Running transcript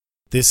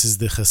This is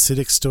the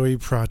Hasidic Story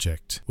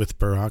Project with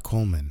Barak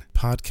Holman,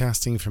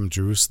 podcasting from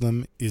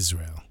Jerusalem,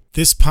 Israel.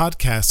 This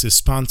podcast is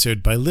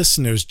sponsored by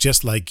listeners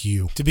just like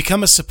you. To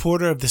become a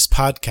supporter of this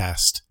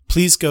podcast,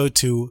 please go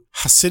to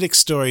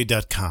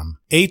HasidicStory.com,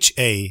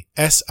 HASIDIC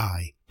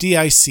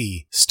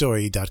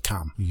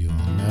story.com. You'll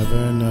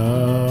never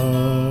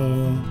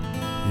know,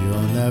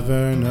 you'll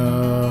never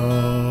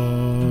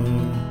know,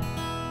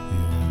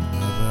 you'll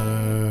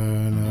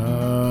never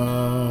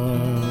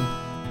know,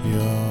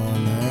 you'll never know.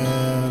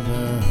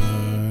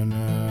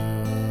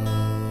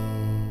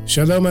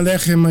 Shalom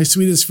Aleichem, my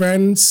sweetest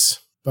friends.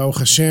 Baruch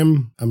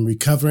Hashem, I'm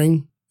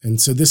recovering. And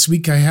so this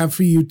week I have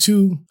for you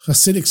 2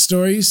 Hasidic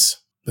stories.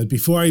 But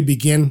before I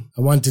begin,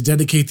 I want to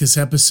dedicate this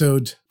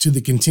episode to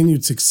the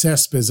continued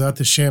success, Be'ezrat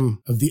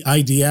Hashem, of the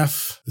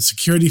IDF, the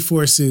security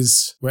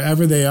forces,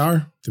 wherever they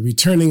are, the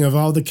returning of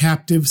all the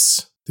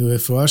captives, the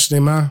refuah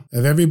shlema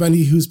of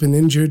everybody who's been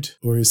injured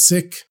or is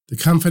sick, the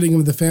comforting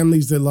of the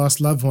families that lost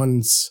loved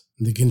ones,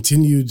 and the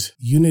continued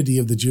unity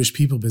of the Jewish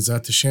people,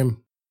 Be'ezrat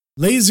Hashem.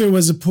 Lazer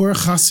was a poor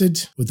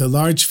chassid with a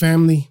large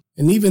family.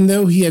 And even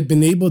though he had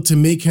been able to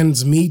make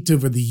ends meet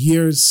over the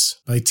years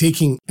by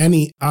taking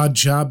any odd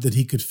job that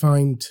he could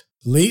find,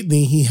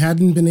 lately he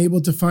hadn't been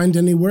able to find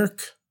any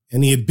work.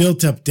 And he had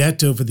built up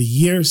debt over the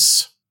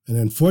years. And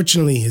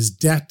unfortunately, his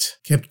debt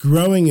kept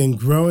growing and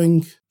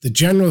growing. The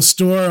general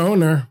store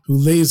owner, who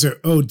Lazer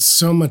owed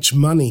so much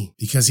money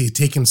because he had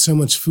taken so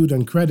much food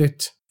on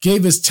credit,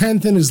 gave his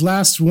 10th and his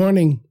last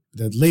warning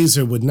that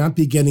Lazer would not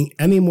be getting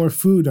any more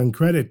food on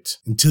credit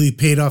until he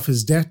paid off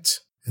his debt.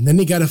 And then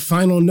he got a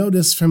final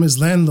notice from his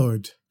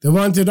landlord. They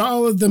wanted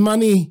all of the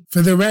money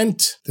for the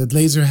rent that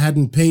Lazer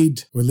hadn't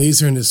paid, or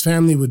Lazer and his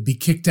family would be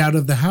kicked out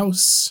of the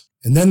house.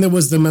 And then there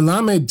was the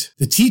Melamed,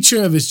 the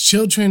teacher of his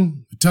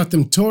children, who taught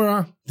them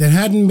Torah, that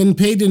hadn't been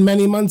paid in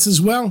many months as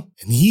well.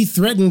 And he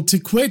threatened to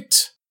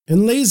quit.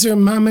 And Lazer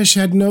Mamish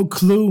had no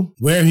clue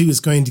where he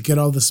was going to get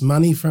all this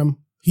money from.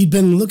 He'd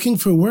been looking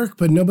for work,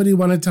 but nobody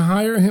wanted to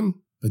hire him.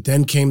 But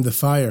then came the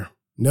fire.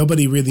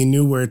 Nobody really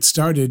knew where it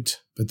started,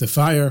 but the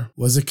fire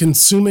was a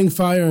consuming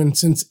fire, and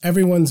since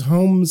everyone's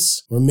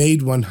homes were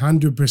made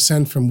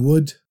 100% from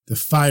wood, the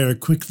fire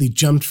quickly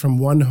jumped from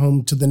one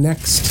home to the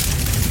next,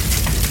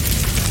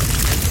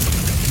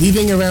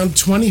 leaving around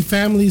 20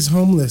 families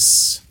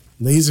homeless.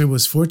 Lazer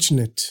was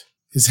fortunate.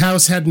 His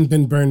house hadn't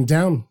been burned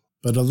down,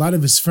 but a lot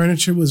of his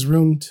furniture was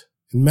ruined,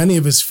 and many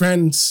of his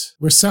friends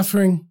were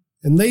suffering.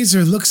 And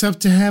Lazer looks up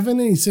to heaven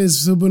and he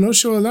says, Ribono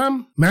shel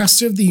Olam,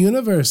 Master of the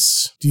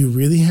universe, do you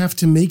really have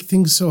to make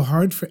things so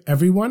hard for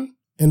everyone?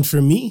 And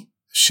for me?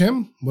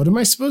 Hashem, what am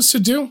I supposed to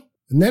do?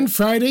 And then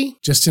Friday,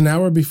 just an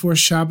hour before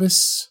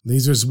Shabbos,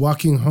 Lazer's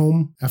walking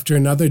home after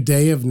another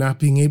day of not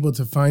being able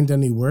to find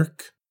any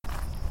work.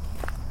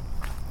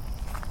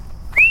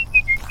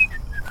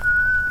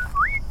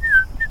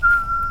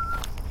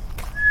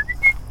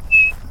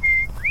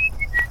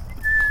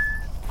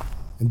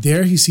 And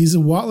there he sees a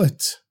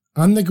wallet.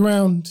 On the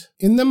ground,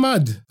 in the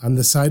mud, on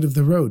the side of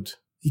the road.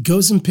 He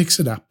goes and picks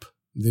it up.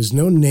 There's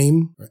no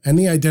name or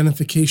any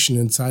identification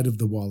inside of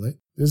the wallet.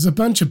 There's a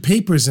bunch of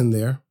papers in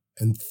there,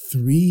 and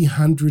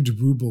 300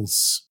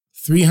 rubles.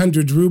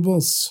 300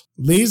 rubles.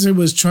 Lazer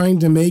was trying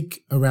to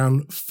make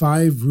around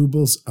 5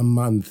 rubles a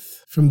month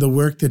from the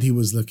work that he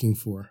was looking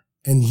for.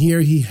 And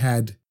here he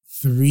had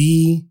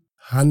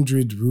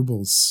 300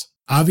 rubles.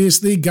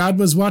 Obviously, God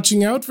was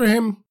watching out for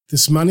him.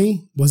 This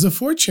money was a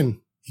fortune.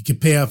 He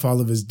could pay off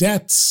all of his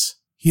debts.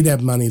 He'd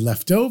have money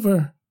left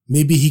over.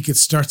 Maybe he could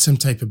start some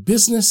type of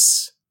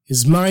business.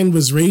 His mind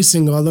was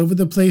racing all over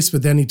the place,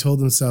 but then he told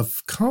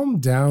himself, calm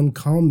down,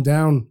 calm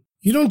down.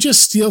 You don't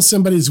just steal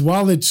somebody's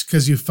wallet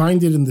because you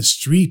find it in the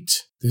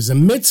street. There's a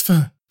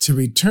mitzvah to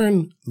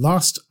return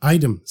lost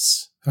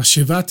items.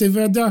 Hashivat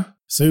Verda.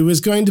 So he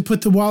was going to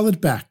put the wallet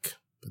back.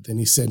 But then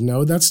he said,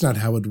 no, that's not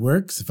how it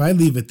works. If I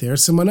leave it there,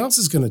 someone else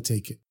is going to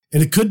take it.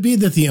 And it could be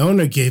that the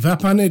owner gave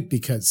up on it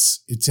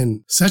because it's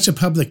in such a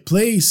public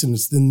place and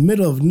it's in the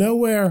middle of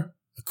nowhere.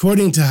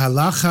 According to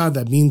halacha,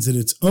 that means that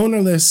it's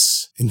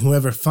ownerless and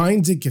whoever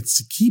finds it gets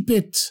to keep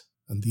it.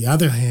 On the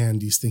other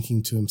hand, he's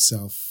thinking to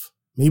himself,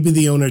 maybe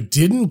the owner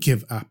didn't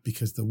give up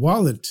because the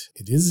wallet,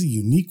 it is a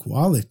unique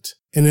wallet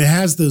and it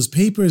has those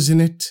papers in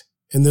it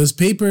and those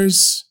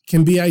papers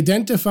can be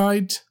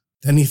identified.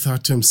 Then he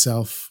thought to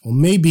himself, well,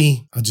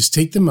 maybe I'll just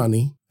take the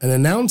money and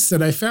announce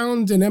that I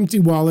found an empty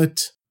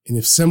wallet. And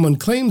if someone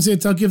claims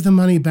it, I'll give the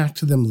money back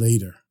to them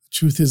later. The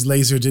truth is,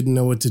 Lazer didn't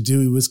know what to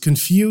do. He was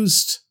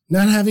confused.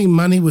 Not having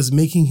money was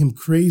making him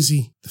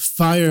crazy. The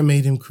fire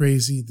made him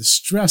crazy. The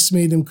stress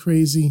made him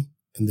crazy.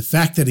 And the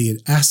fact that he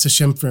had asked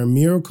Hashem for a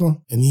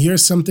miracle, and here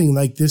something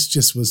like this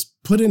just was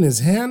put in his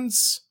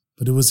hands.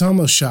 But it was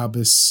almost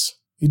Shabbos.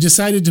 He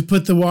decided to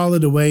put the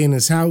wallet away in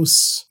his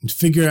house and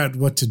figure out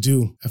what to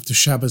do after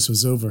Shabbos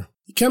was over.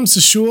 He comes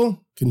to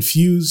shul,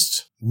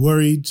 confused,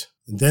 worried,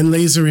 and then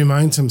Lazer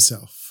reminds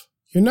himself,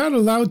 you're not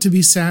allowed to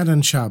be sad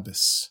on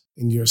Shabbos,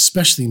 and you're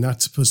especially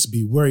not supposed to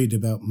be worried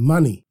about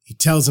money. He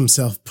tells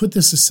himself, put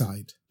this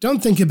aside.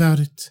 Don't think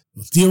about it.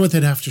 We'll deal with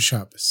it after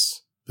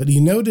Shabbos. but he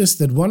noticed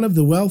that one of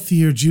the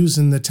wealthier Jews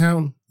in the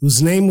town,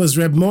 whose name was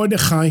Reb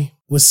Mordechai,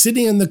 was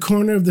sitting in the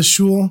corner of the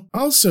shul,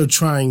 also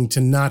trying to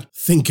not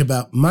think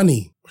about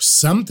money, or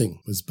something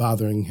was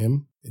bothering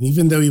him. And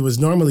even though he was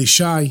normally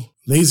shy,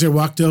 Lazer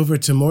walked over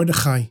to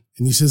Mordechai,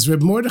 and he says,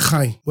 Reb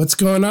Mordechai, what's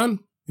going on?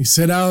 He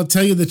said, I'll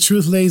tell you the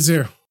truth,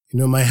 Lazer.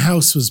 My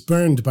house was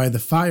burned by the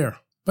fire.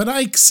 But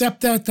I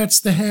accept that. That's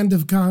the hand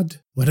of God.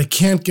 What I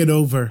can't get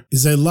over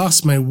is I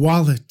lost my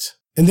wallet.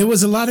 And there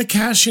was a lot of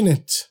cash in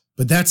it.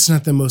 But that's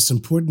not the most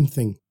important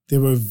thing. There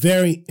were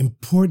very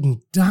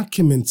important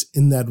documents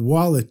in that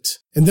wallet.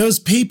 And those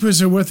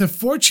papers are worth a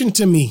fortune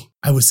to me.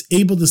 I was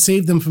able to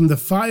save them from the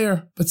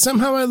fire, but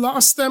somehow I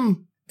lost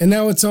them. And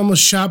now it's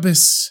almost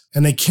Shabbos,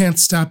 and I can't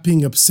stop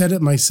being upset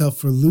at myself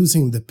for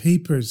losing the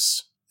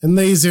papers. And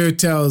Lazer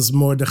tells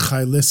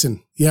Mordechai,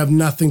 listen, you have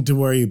nothing to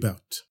worry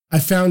about. I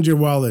found your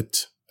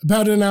wallet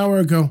about an hour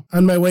ago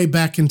on my way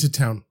back into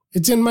town.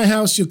 It's in my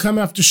house. You'll come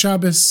after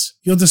Shabbos.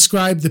 You'll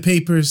describe the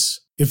papers.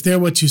 If they're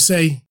what you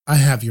say, I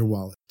have your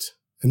wallet.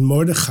 And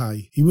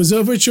Mordechai, he was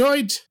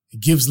overjoyed. He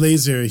gives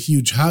Lazer a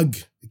huge hug,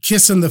 a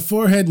kiss on the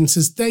forehead, and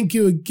says thank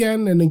you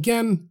again and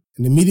again.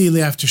 And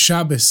immediately after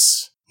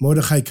Shabbos,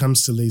 Mordechai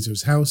comes to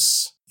Lazer's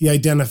house. He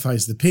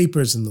identifies the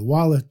papers in the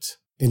wallet,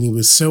 and he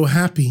was so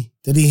happy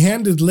that he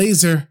handed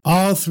Lazer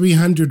all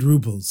 300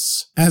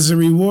 rubles. As a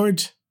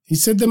reward, he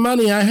said, the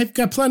money, I have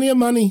got plenty of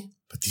money.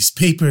 But these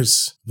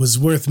papers was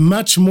worth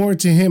much more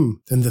to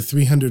him than the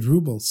 300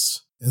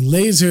 rubles. And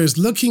Lazer is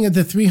looking at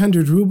the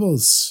 300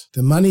 rubles,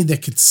 the money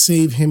that could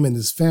save him and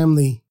his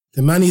family,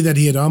 the money that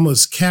he had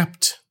almost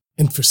kept.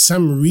 And for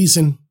some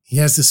reason, he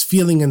has this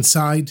feeling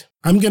inside,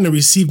 I'm going to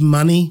receive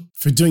money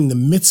for doing the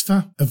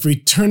mitzvah of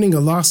returning a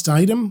lost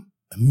item.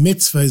 A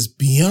mitzvah is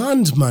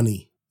beyond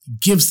money. He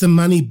gives the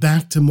money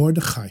back to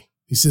Mordechai.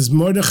 He says,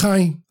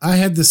 Mordechai, I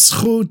had the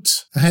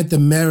schut, I had the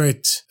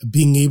merit of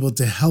being able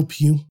to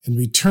help you and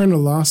return a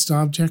lost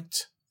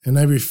object, and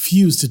I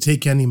refuse to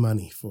take any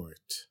money for it.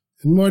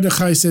 And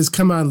Mordechai says,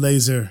 come on,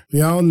 Lazer,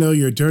 we all know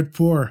you're dirt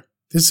poor.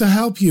 This will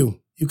help you.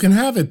 You can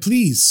have it,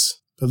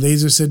 please. But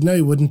Lazer said no,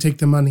 he wouldn't take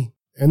the money.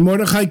 And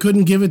Mordechai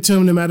couldn't give it to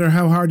him no matter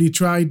how hard he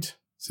tried.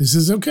 So he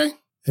says, okay.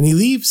 And he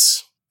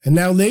leaves. And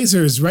now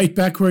Lazer is right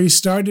back where he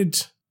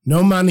started.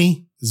 No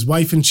money. His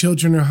wife and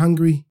children are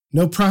hungry.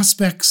 No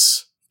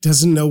prospects.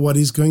 Doesn't know what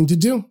he's going to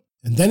do.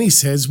 And then he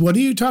says, what are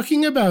you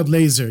talking about,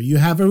 Lazer? You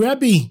have a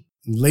Rebbe.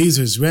 And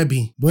Lazer's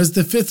Rebbe was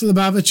the 5th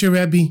Lubavitcher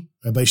Rebbe,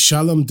 Rabbi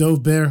Shalom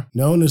Dov Ber,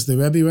 known as the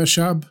Rebbe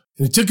Rashab.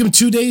 And it took him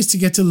 2 days to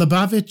get to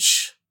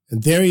Lubavitch.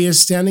 And there he is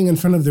standing in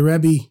front of the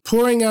Rebbe,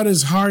 pouring out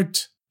his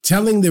heart,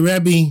 telling the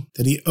Rebbe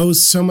that he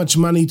owes so much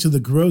money to the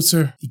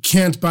grocer. He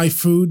can't buy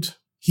food.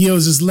 He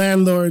owes his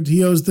landlord.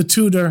 He owes the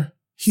tutor.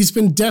 He's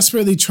been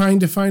desperately trying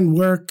to find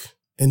work.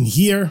 And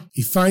here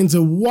he finds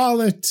a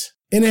wallet,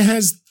 and it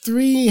has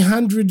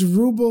 300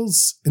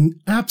 rubles, an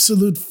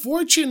absolute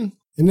fortune.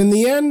 And in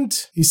the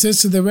end, he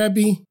says to the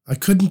Rebbe, I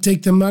couldn't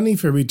take the money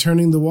for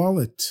returning the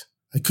wallet.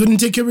 I couldn't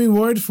take a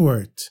reward for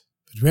it.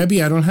 But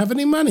Rebbe, I don't have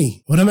any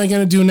money. What am I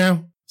going to do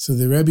now? So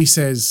the Rebbe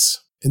says,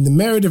 in the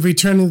merit of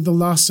returning the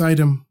lost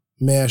item,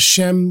 may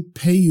Hashem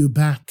pay you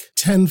back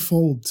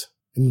tenfold.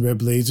 And Reb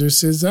Lazer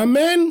says,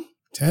 Amen.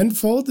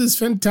 Tenfold is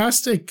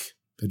fantastic.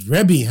 But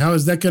Rebbe, how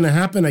is that going to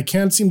happen? I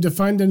can't seem to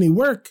find any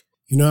work.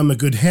 I'm a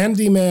good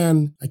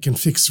handyman. I can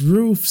fix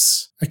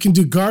roofs. I can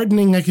do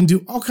gardening. I can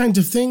do all kinds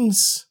of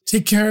things.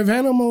 Take care of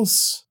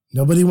animals.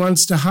 Nobody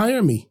wants to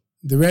hire me.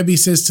 The Rebbe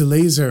says to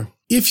Lazer,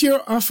 if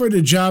you're offered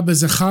a job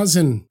as a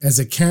chazan, as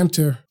a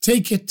cantor,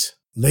 take it.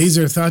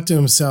 Lazer thought to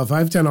himself,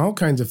 I've done all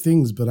kinds of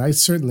things, but I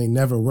certainly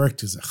never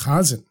worked as a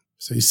chazan.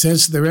 So he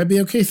says to the Rebbe,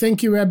 okay,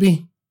 thank you,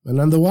 Rebbe.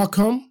 And on the walk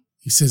home,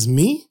 he says,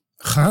 me?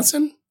 A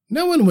chazan?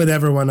 No one would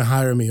ever want to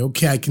hire me.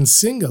 Okay, I can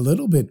sing a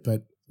little bit,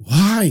 but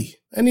why?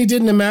 And he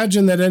didn't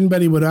imagine that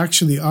anybody would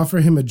actually offer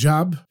him a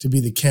job to be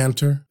the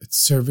cantor at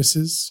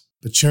services.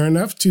 But sure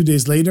enough, 2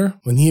 days later,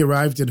 when he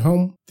arrived at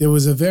home, there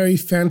was a very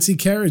fancy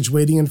carriage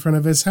waiting in front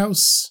of his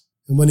house.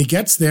 And when he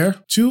gets there,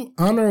 2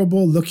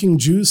 honorable-looking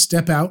Jews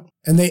step out,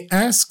 and they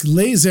ask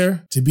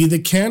Lazer to be the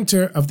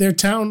cantor of their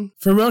town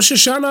for Rosh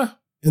Hashanah.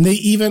 And they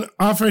even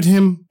offered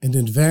him an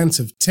advance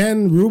of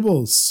 10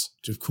 rubles,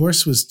 which of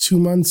course was 2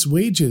 months'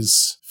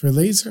 wages for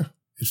Lazer.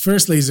 At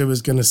first, Lazer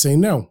was going to say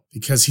no,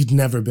 because he'd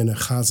never been a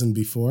chazan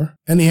before,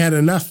 and he had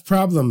enough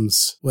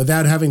problems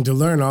without having to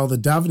learn all the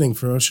davening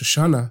for Rosh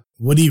Hashanah.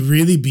 Would he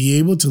really be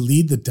able to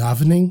lead the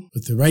davening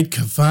with the right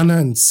kavana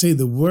and say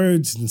the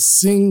words and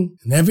sing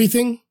and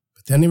everything?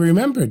 But then he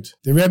remembered.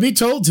 The Rebbe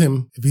told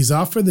him if he's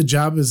offered the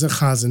job as a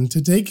chazan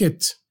to take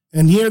it.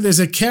 And here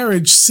there's a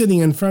carriage sitting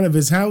in front of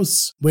his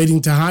house,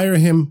 waiting to hire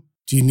him.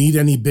 Do you need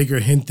any bigger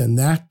hint than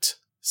that?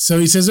 So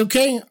he says,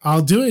 okay,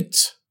 I'll do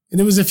it. And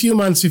it was a few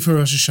months before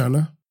Rosh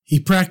Hashanah. He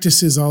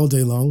practices all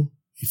day long.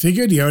 He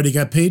figured he already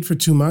got paid for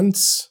 2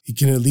 months. He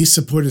can at least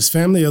support his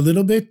family a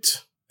little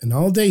bit. And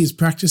all day he's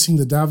practicing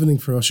the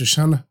davening for Rosh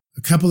Hashanah.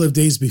 A couple of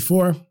days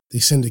before, they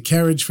send a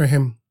carriage for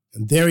him.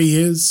 And there he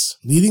is,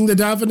 leading the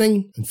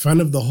davening in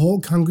front of the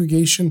whole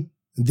congregation.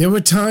 And there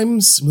were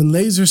times when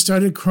Lazer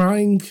started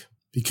crying.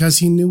 because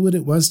he knew what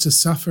it was to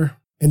suffer,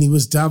 and he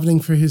was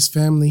davening for his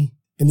family,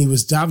 and he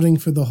was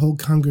davening for the whole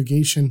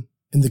congregation.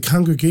 And the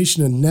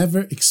congregation had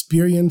never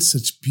experienced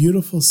such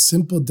beautiful,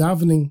 simple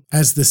davening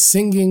as the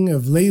singing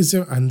of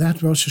Lazer on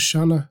that Rosh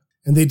Hashanah.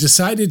 And they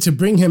decided to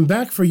bring him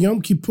back for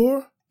Yom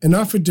Kippur and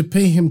offered to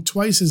pay him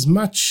twice as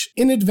much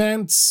in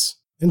advance.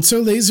 And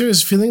so Lazer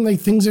is feeling like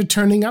things are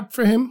turning up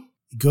for him.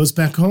 He goes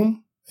back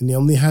home, and he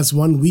only has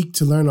 1 week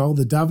to learn all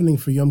the davening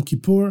for Yom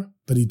Kippur,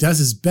 but he does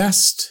his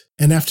best.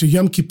 And after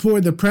Yom Kippur,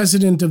 the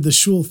president of the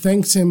shul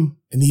thanks him,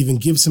 and he even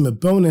gives him a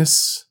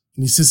bonus.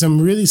 And he says, I'm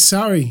really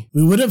sorry.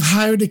 We would have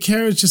hired a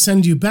carriage to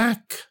send you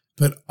back,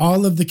 but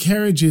all of the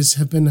carriages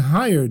have been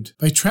hired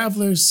by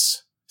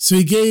travelers. So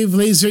he gave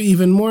Lazer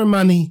even more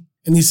money,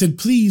 and he said,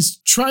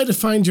 please try to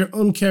find your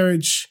own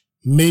carriage.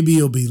 Maybe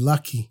you'll be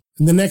lucky.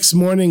 And the next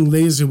morning,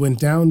 Lazer went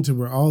down to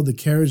where all the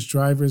carriage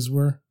drivers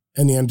were,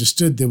 and he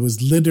understood there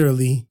was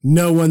literally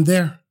no one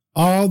there.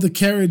 All the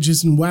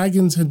carriages and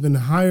wagons had been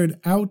hired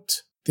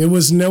out. There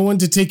was no one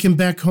to take him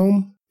back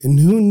home. And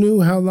who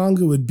knew how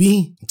long it would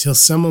be until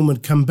someone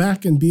would come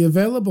back and be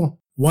available?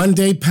 1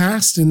 day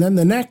passed and then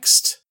the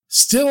next.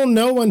 Still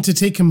no one to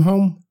take him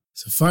home.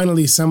 So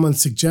finally someone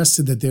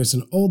suggested that there's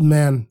an old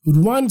man who'd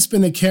once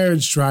been a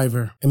carriage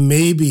driver, and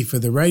maybe for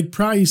the right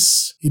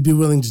price, he'd be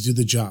willing to do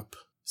the job.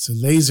 So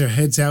Lazer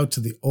heads out to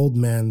the old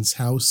man's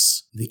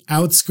house, the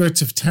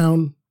outskirts of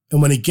town,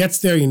 and when he gets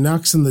there, he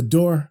knocks on the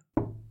door,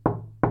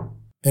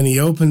 and he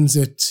opens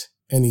it,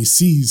 and he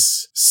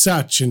sees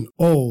such an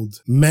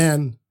old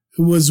man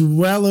who was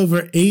well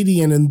over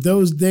 80, and in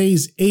those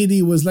days,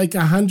 80 was like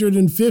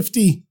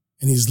 150,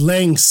 and he's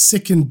laying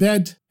sick in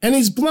bed, and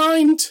he's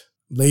blind.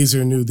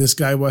 Lazer knew this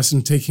guy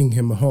wasn't taking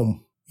him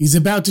home. He's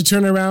about to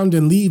turn around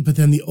and leave, but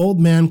then the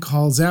old man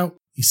calls out.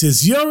 He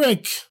says,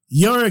 Yorick,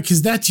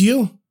 is that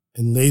you?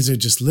 And Lazer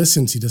just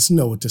listens. He doesn't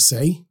know what to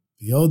say.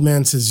 The old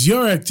man says,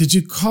 Yorick, did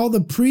you call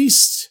the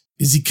priest?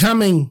 Is he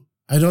coming?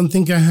 I don't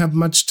think I have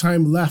much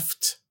time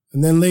left.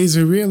 And then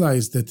Lazer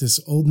realized that this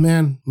old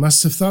man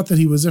must have thought that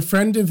he was a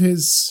friend of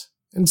his.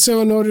 And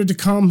so in order to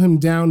calm him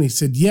down, he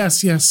said,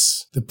 yes,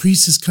 the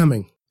priest is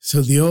coming.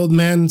 So the old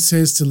man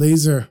says to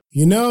Lazer,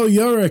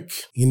 Yorick,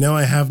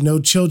 I have no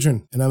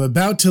children, and I'm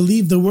about to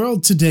leave the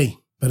world today,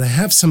 but I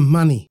have some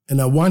money, and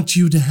I want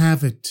you to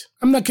have it.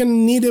 I'm not going to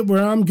need it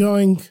where I'm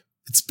going.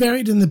 It's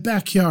buried in the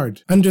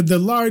backyard, under the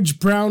large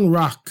brown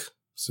rock.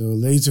 So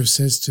Lazer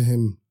says to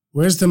him,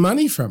 where's the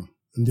money from?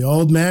 And the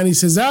old man, he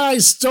says, I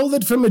stole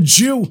it from a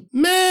Jew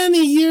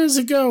many years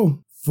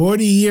ago,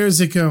 40 years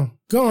ago.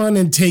 Go on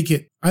and take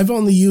it. I've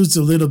only used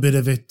a little bit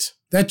of it.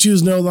 That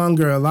Jew's no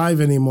longer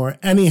alive anymore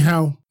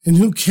anyhow. And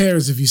who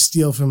cares if you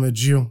steal from a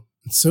Jew?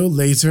 And so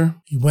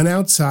Lazer, he went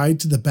outside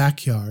to the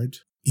backyard.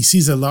 He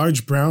sees a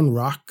large brown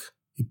rock.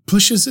 He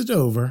pushes it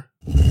over.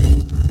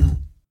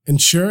 And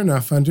sure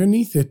enough,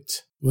 underneath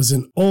it was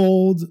an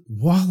old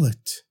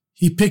wallet.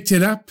 He picked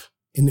it up,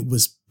 and it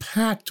was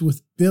packed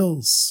with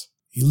bills.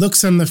 He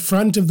looks on the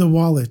front of the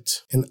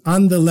wallet, and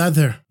on the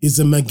leather is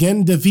a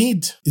Magen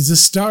David, is a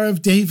Star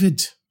of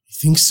David. He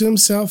thinks to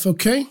himself,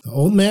 okay, the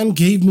old man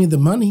gave me the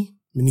money.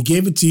 He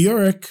gave it to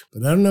Yorick,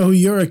 but I don't know who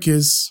Yorick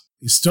is.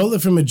 He stole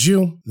it from a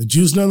Jew. The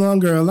Jew's no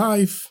longer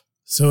alive,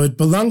 so it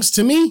belongs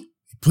to me.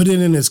 He put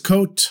it in his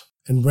coat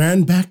and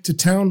ran back to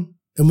town.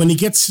 And when he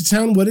gets to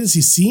town, what does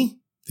he see?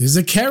 There's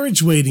a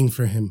carriage waiting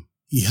for him.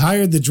 He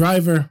hired the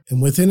driver,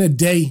 and within a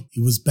day,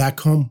 he was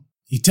back home.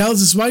 He tells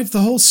his wife the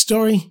whole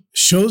story,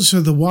 shows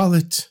her the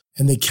wallet,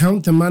 and they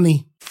count the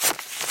money.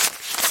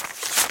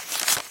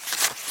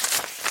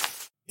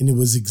 And it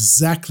was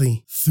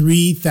exactly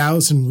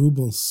 3,000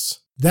 rubles.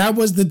 That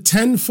was the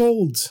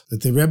tenfold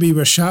that the Rebbe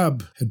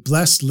Rashab had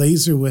blessed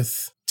Lazer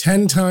with,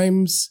 10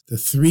 times the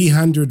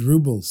 300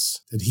 rubles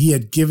that he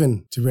had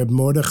given to Reb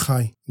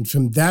Mordechai. And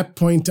from that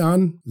point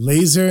on,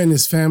 Lazer and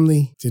his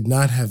family did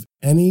not have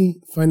any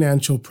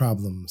financial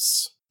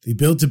problems. They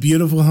built a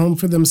beautiful home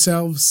for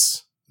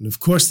themselves. And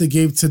of course they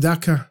gave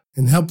tzedakah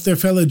and helped their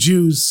fellow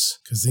Jews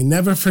because they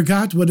never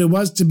forgot what it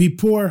was to be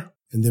poor.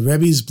 And the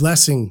Rebbe's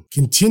blessing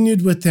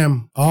continued with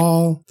them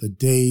all the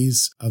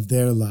days of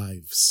their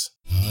lives.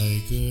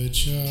 Hi, good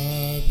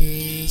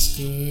Shabbos,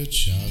 good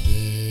Shabbos,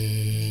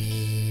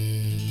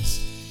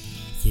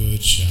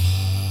 good Shabbos.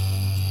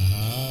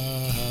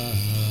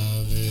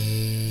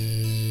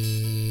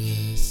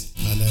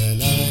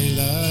 Halalai,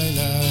 lai,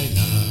 lai,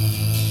 lai,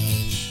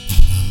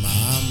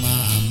 ama,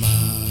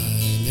 ama,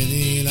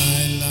 lili,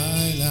 lai,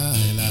 lai,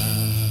 lai,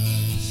 lai,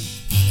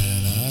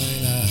 halalai,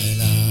 lai,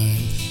 lai,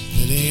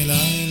 lili,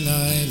 lai,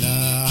 lai, lai,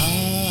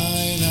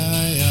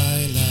 lai,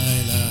 lai, lai,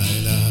 lai,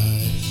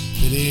 lai,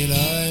 lili,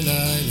 lai.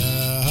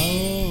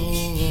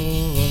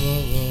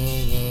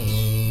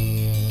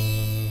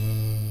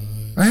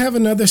 I have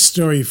another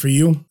story for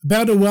you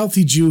about a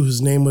wealthy Jew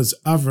whose name was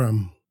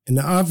Avram. And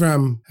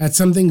Avram had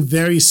something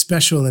very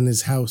special in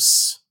his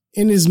house.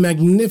 In his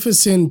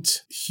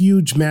magnificent,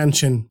 huge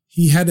mansion,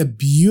 he had a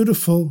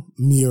beautiful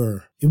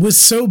mirror. It was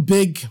so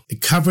big,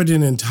 it covered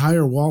an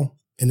entire wall,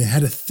 and it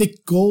had a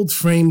thick gold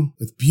frame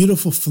with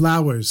beautiful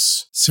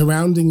flowers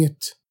surrounding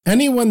it.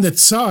 Anyone that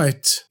saw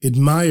it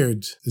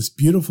admired this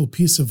beautiful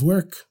piece of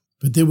work.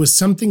 But there was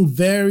something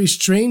very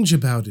strange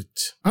about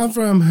it.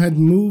 Avram had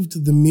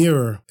moved the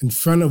mirror in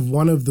front of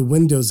one of the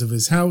windows of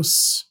his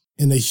house,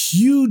 and a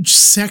huge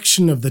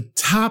section of the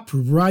top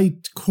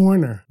right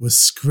corner was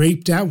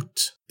scraped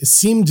out. It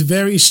seemed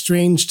very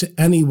strange to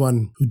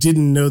anyone who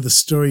didn't know the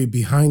story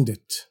behind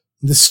it.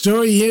 The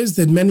story is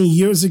that many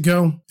years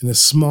ago, in a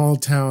small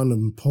town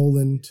in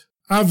Poland,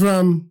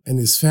 Avram and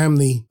his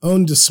family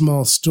owned a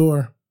small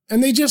store,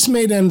 and they just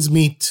made ends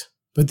meet,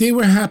 but they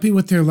were happy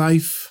with their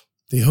life.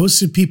 They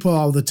hosted people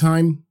all the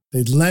time.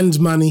 They'd lend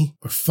money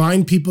or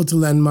find people to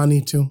lend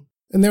money to.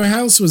 And their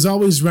house was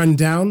always run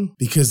down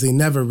because they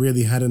never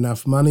really had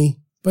enough money.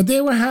 But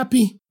they were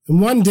happy.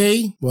 And one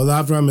day, while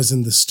Avram is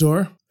in the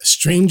store, a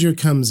stranger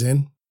comes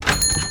in.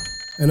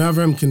 And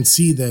Avram can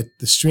see that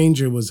the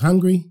stranger was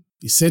hungry.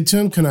 He said to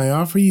him, "Can I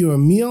offer you a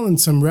meal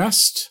and some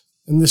rest?"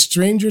 And the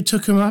stranger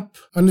took him up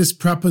on his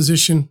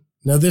proposition.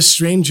 Now this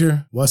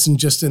stranger wasn't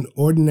just an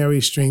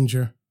ordinary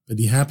stranger, but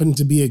he happened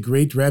to be a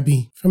great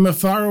Rebbe from a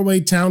faraway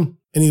town,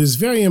 and he was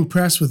very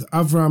impressed with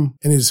Avram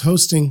and his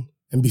hosting.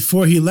 And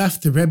before he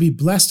left, the Rebbe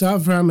blessed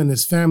Avram and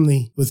his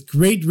family with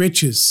great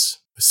riches.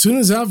 As soon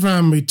as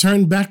Avram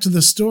returned back to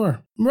the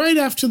store, right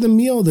after the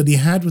meal that he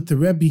had with the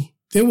Rebbe,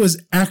 there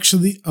was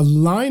actually a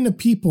line of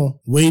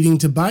people waiting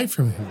to buy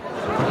from him.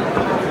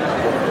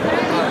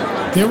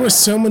 There were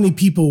so many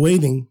people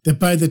waiting that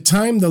by the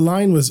time the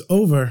line was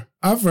over,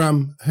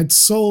 Avram had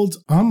sold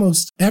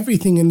almost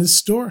everything in his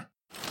store.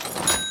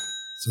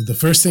 So the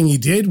first thing he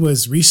did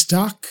was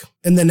restock,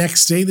 and the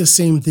next day the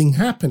same thing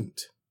happened.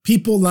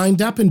 People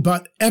lined up and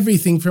bought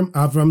everything from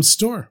Avram's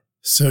store.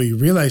 So he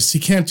realized he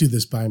can't do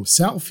this by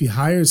himself. He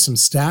hires some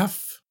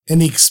staff,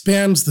 and he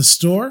expands the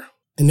store,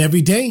 and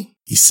every day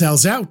he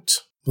sells out.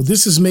 Well,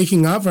 this is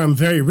making Avram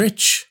very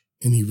rich,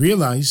 and he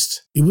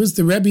realized it was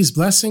the Rebbe's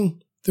blessing,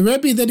 the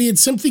Rebbe that he had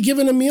simply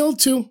given a meal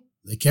to,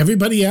 like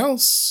everybody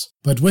else.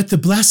 But with the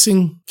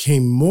blessing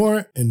came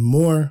more and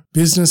more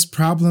business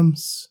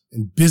problems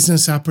and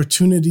business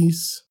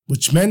opportunities,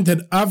 which meant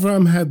that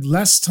Avram had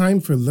less time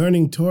for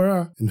learning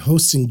Torah and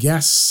hosting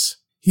guests.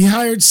 He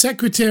hired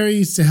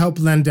secretaries to help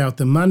lend out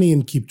the money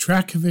and keep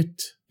track of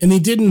it. And he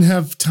didn't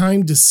have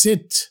time to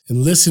sit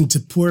and listen to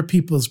poor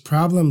people's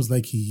problems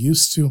like he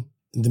used to.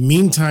 In the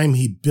meantime,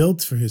 he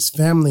built for his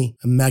family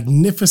a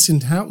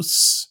magnificent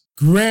house.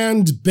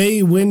 Grand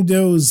bay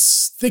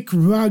windows, thick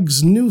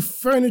rugs, new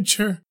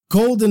furniture,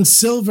 gold and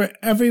silver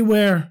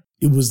everywhere.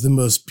 It was the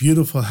most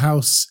beautiful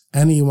house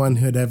anyone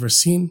had ever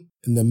seen.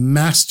 And the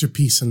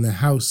masterpiece in the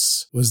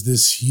house was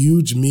this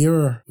huge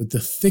mirror with the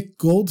thick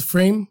gold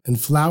frame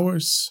and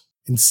flowers.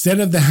 Instead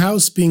of the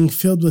house being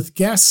filled with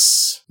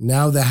guests,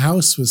 now the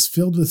house was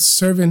filled with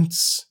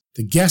servants.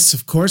 The guests,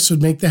 of course,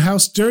 would make the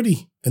house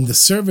dirty, and the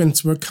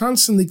servants were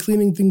constantly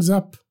cleaning things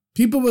up.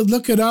 People would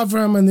look at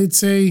Avram and they'd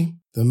say,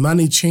 the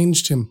money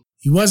changed him.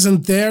 He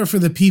wasn't there for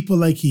the people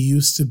like he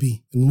used to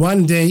be. And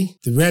one day,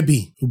 the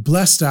Rebbe, who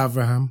blessed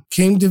Avraham,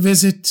 came to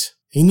visit.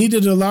 He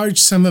needed a large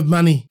sum of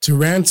money to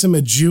ransom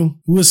a Jew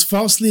who was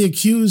falsely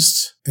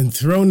accused and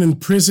thrown in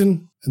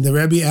prison. And the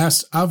Rebbe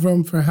asked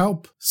Avram for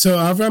help. So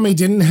Avram, he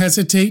didn't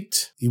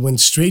hesitate. He went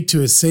straight to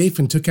his safe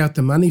and took out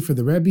the money for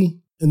the Rebbe.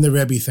 And the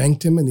Rebbe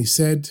thanked him and he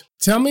said,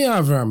 "Tell me,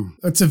 Avram,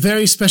 that's a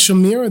very special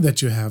mirror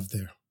that you have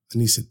there."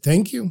 And he said,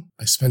 "Thank you.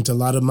 I spent a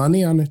lot of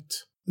money on it."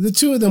 The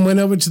two of them went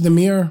over to the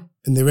mirror.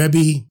 And the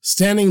Rebbe,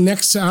 standing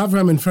next to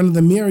Avram in front of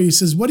the mirror, he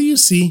says, "What do you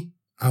see?"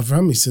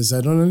 Avram, he says,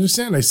 "I don't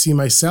understand. I see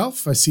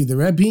myself. I see the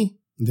Rebbe."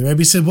 And the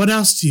Rebbe said, "What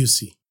else do you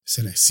see?" He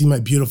said, "I see my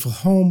beautiful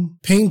home,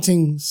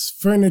 paintings,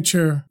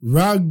 furniture,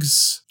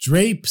 rugs,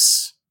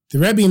 drapes." The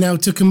Rebbe now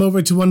took him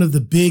over to one of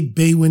the big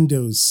bay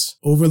windows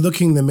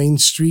overlooking the main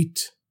street.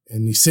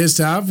 And he says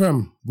to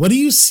Avram, "What do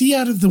you see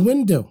out of the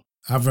window?"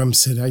 Avram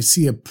said, "I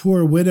see a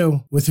poor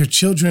widow with her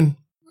children.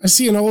 I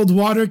see an old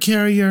water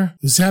carrier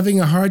who's having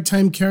a hard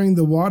time carrying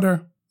the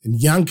water, and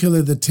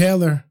Yankele the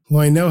tailor, who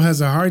I know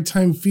has a hard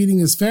time feeding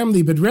his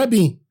family. But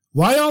Rebbe,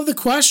 why all the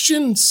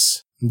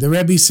questions?" And the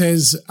Rebbe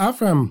says,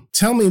 "Avram,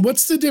 tell me,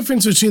 what's the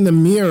difference between the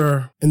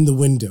mirror and the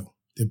window?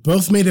 They're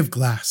both made of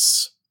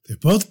glass. They're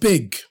both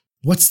big.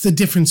 What's the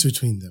difference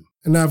between them?"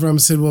 And Avram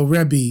said, "Well,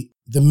 Rebbe,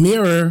 the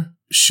mirror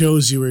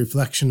shows you a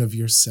reflection of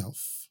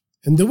yourself.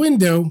 And the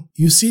window,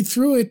 you see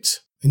through it.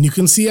 And you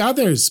can see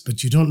others,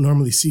 but you don't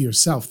normally see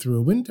yourself through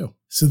a window."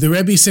 So the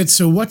Rebbe said,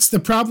 "So what's the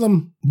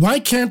problem? Why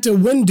can't a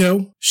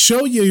window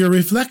show you your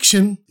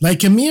reflection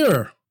like a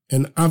mirror?"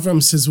 And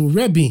Avram says, "Well,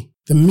 Rebbe,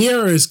 the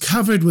mirror is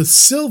covered with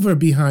silver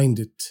behind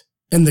it,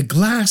 and the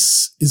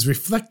glass is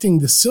reflecting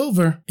the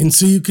silver, and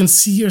so you can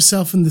see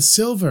yourself in the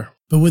silver.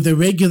 But with a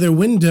regular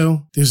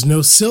window, there's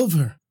no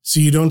silver,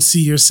 so you don't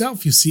see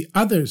yourself, you see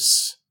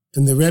others."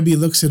 And the Rebbe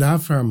looks at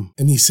Avram,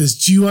 and he says,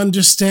 "Do you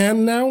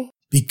understand now?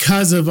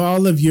 Because of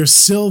all of your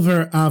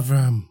silver,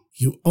 Avram,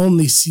 you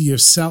only see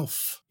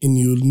yourself, and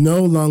you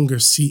no longer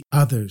see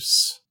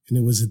others." And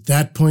it was at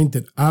that point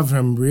that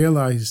Avram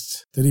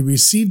realized that he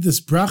received this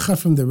bracha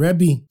from the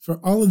Rebbe for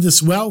all of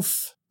this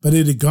wealth, but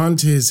it had gone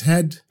to his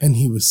head, and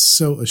he was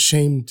so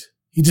ashamed.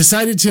 He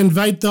decided to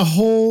invite the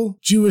whole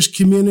Jewish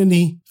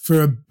community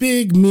for a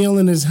big meal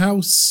in his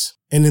house.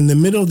 And in the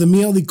middle of the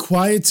meal, he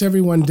quiets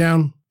everyone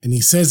down. And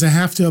he says, I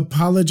have to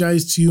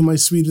apologize to you, my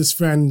sweetest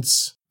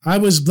friends. I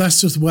was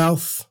blessed with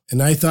wealth,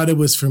 and I thought it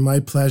was for my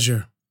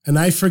pleasure. And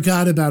I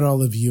forgot about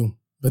all of you.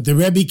 But the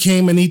Rebbe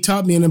came and he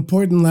taught me an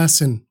important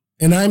lesson.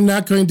 And I'm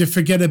not going to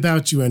forget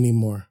about you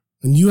anymore.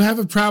 When you have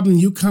a problem,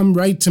 you come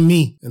right to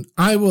me, and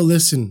I will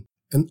listen,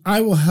 and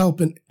I will help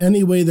in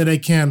any way that I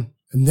can.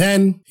 And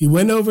then he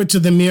went over to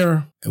the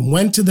mirror and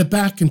went to the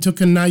back and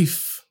took a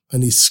knife,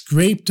 and he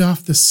scraped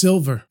off the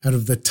silver out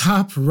of the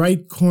top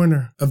right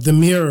corner of the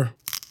mirror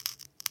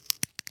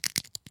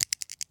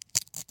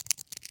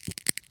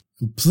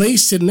and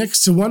placed it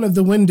next to one of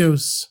the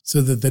windows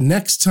so that the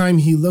next time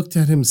he looked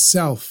at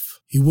himself,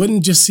 he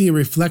wouldn't just see a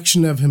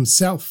reflection of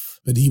himself,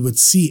 but he would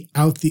see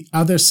out the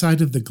other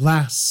side of the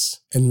glass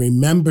and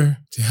remember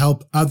to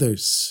help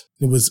others.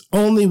 It was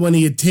only when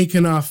he had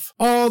taken off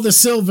all the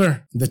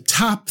silver in the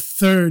top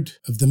third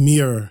of the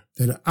mirror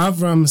that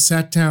Avram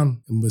sat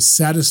down and was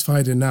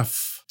satisfied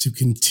enough to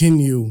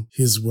continue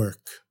his work.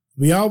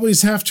 We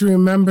always have to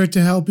remember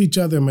to help each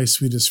other, my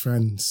sweetest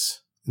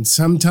friends. And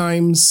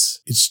sometimes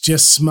it's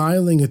just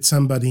smiling at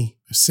somebody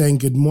or saying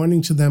good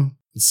morning to them.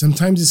 And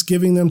sometimes it's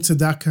giving them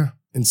tzedakah.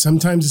 And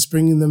sometimes it's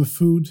bringing them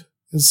food.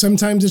 And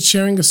sometimes it's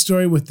sharing a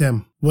story with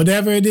them.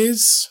 Whatever it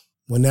is,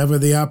 whenever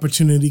the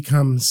opportunity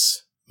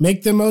comes,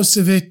 make the most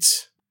of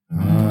it.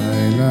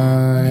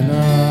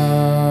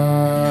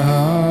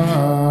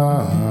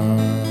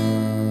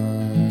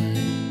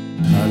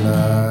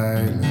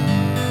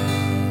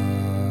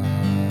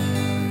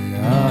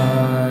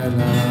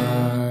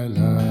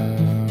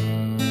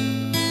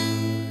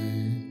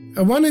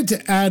 I wanted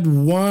to add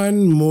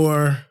one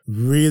more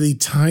really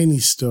tiny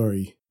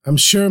story. I'm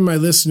sure my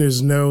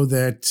listeners know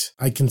that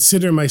I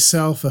consider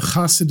myself a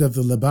chassid of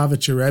the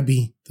Lubavitcher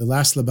Rebbe, the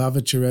last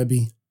Lubavitcher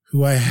Rebbe,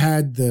 who I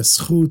had the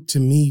zchut to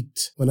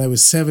meet when I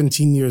was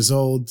 17 years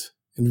old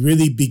and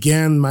really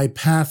began my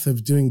path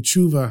of doing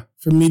tshuva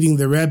from meeting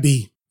the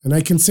Rebbe. And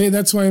I can say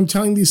that's why I'm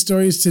telling these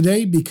stories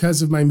today,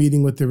 because of my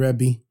meeting with the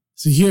Rebbe.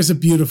 So here's a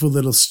beautiful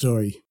little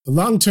story. The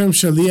long-term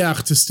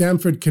shaliach to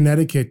Stamford,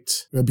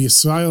 Connecticut, Rabbi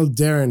Yisrael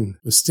Darren,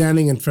 was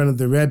standing in front of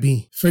the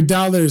Rebbe for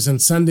dollars on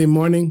Sunday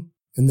morning.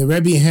 And the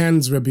Rebbe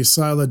hands Rabbi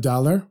Yisrael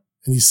 $1,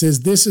 and he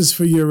says, this is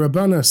for your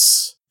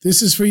rabbanos.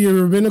 This is for your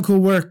rabbinical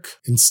work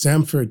in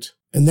Stamford.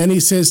 And then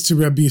he says to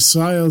Rabbi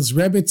Yisrael's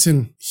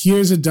Rebbitzin,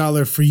 here's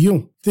 $1 for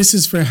you. This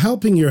is for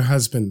helping your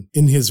husband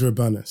in his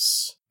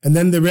rabbanos. And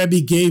then the Rebbe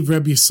gave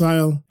Rabbi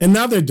Yisrael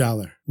another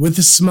 $1 with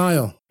a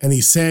smile. And he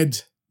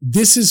said,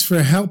 this is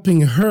for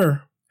helping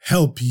her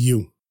help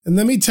you. And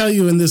let me tell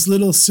you, in this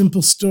little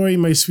simple story,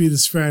 my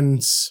sweetest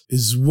friends,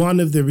 is one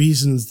of the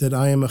reasons that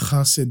I am a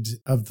chassid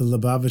of the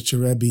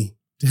Lubavitcher Rebbe.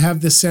 To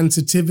have the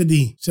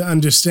sensitivity to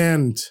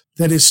understand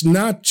that it's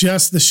not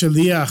just the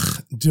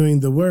shaliach doing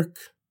the work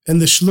and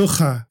the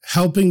shlucha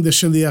helping the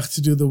shaliach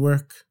to do the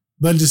work,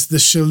 but it's the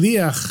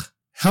shaliach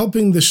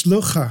helping the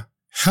shlucha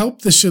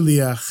help the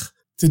shaliach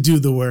to do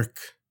the work.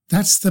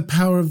 That's the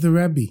power of the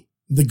Rebbe.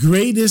 The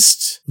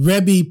greatest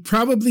Rebbe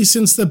probably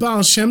since the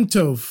Baal Shem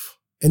Tov.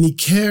 And he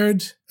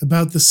cared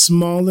about the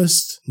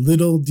smallest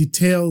little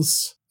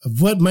details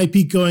of what might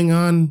be going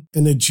on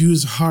in a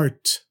Jew's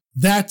heart.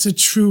 That's a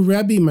true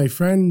Rebbe, my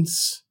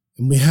friends.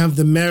 And we have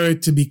the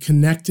merit to be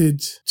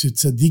connected to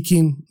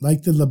tzaddikim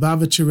like the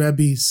Lubavitcher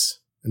Rebbes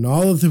and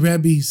all of the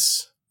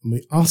Rebbes. And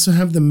we also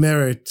have the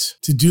merit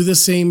to do the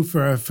same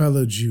for our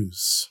fellow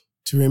Jews.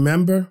 To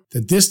remember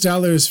that this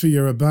 $1 is for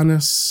your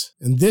rabbanos,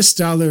 and this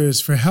 $1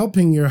 is for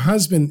helping your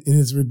husband in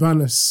his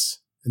rabbanos,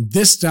 and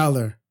this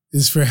 $1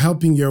 is for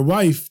helping your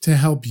wife to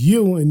help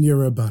you in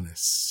your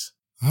rabbanos.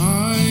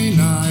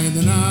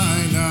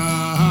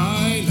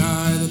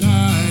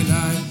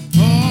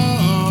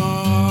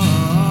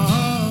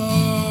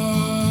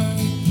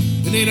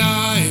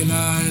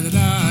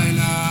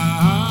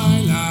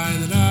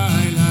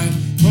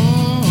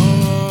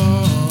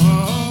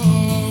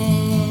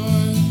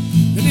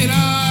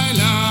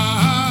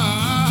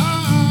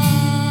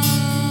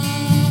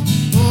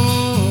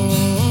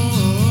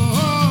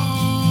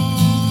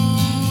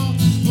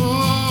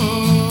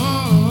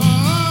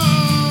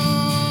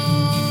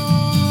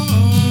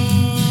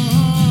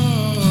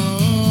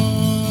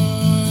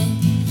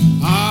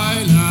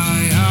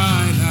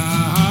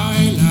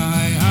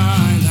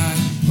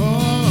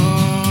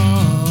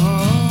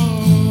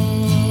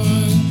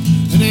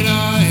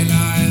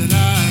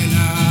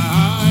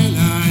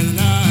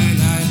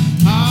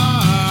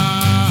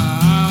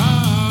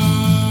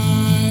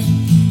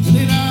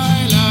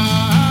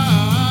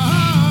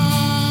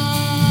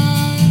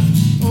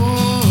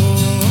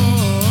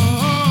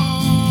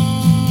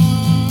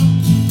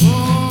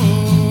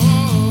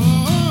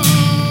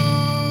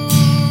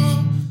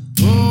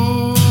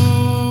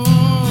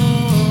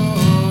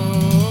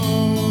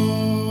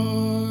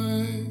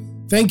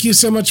 Thank you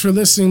so much for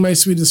listening, my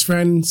sweetest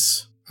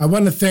friends. I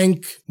want to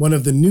thank one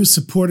of the new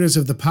supporters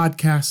of the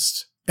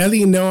podcast, Eli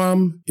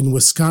Noam in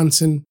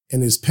Wisconsin,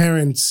 and his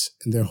parents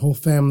and their whole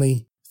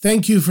family.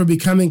 Thank you for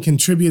becoming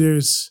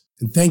contributors,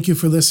 and thank you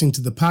for listening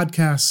to the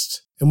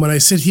podcast. And when I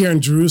sit here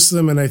in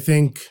Jerusalem and I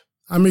think,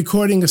 I'm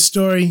recording a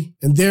story,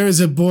 and there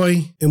is a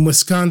boy in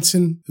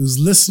Wisconsin who's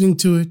listening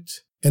to it,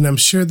 and I'm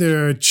sure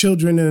there are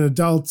children and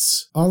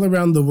adults all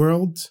around the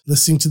world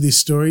listening to these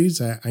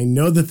stories. I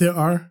know that there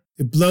are.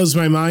 It blows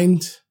my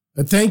mind.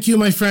 But thank you,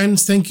 my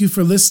friends. Thank you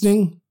for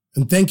listening,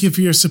 and thank you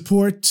for your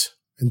support,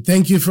 and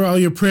thank you for all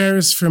your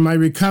prayers for my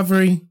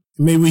recovery.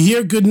 And may we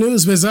hear good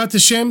news, B'ezrat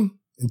Hashem.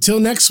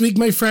 Until next week,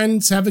 my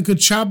friends, have a good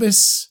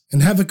Shabbos,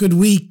 and have a good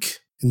week,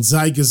 and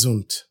sei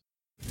gesund.